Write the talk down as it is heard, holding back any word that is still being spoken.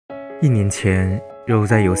1年前，柔柔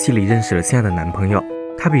在游戏里认识了现在的男朋友，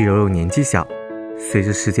他比柔柔年纪小。随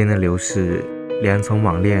着时间的流逝，两人从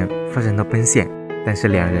网恋发展到奔现，但是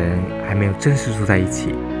两人还没有正式住在一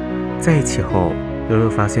起。在一起后，柔柔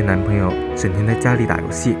发现男朋友整天在家里打游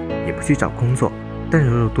戏，也不去找工作。但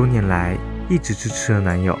柔柔多年来一直支持了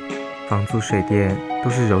男友，房租水电都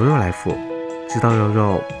是柔柔来付。直到柔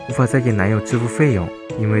柔无法再给男友支付费用，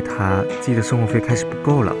因为她自己的生活费开始不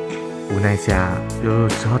够了。无奈下，柔柔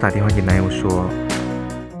只好打电话给男友说：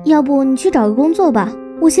要不你去找个工作吧，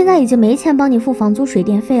我现在已经没钱帮你付房租水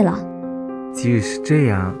电费了。即使是这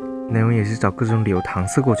样，男友也是找各种理由搪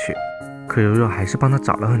塞过去。可柔柔还是帮他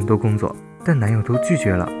找了很多工作，但男友都拒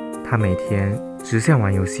绝了。他每天只想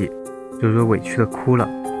玩游戏。柔柔委屈的哭了，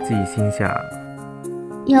自己心想：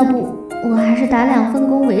要不我还是打2份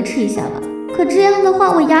工维持一下吧，可这样的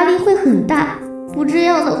话我压力会很大，不这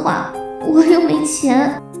样的话我又没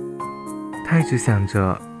钱。她一直想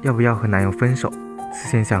着要不要和男友分手，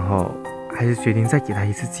思前想后，还是决定再给他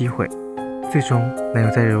一次机会。最终，男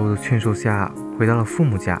友在柔柔的劝说下回到了父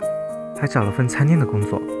母家，还找了份餐厅的工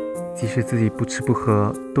作，即使自己不吃不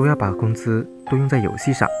喝，都要把工资都用在游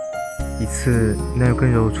戏上。一次，男友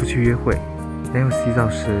跟柔柔出去约会，男友洗澡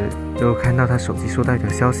时，柔柔看到他手机收到一条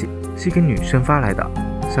消息，是一个女生发来的，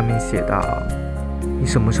上面写道：你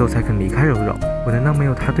什么时候才肯离开柔柔？我难道没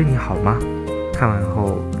有她对你好吗？看完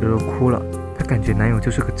后，柔柔哭了，她感觉男友就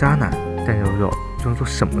是个渣男，但柔柔装作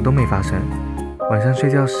什么都没发生。晚上睡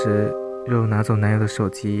觉时，柔柔拿走男友的手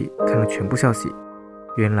机，看了全部消息。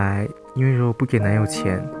原来，因为柔柔不给男友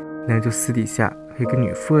钱，男友就私底下和一个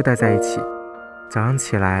女富二代在一起。早上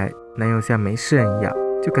起来，男友像没事人一样，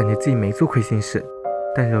就感觉自己没做亏心事，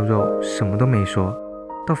但柔柔什么都没说。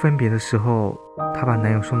到分别的时候，她把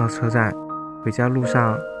男友送到车站，回家路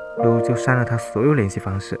上，柔柔就删了他所有联系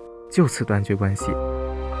方式，就此断绝关系。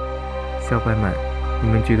小伙伴们，你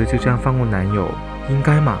们觉得就这样放过男友应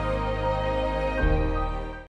该吗？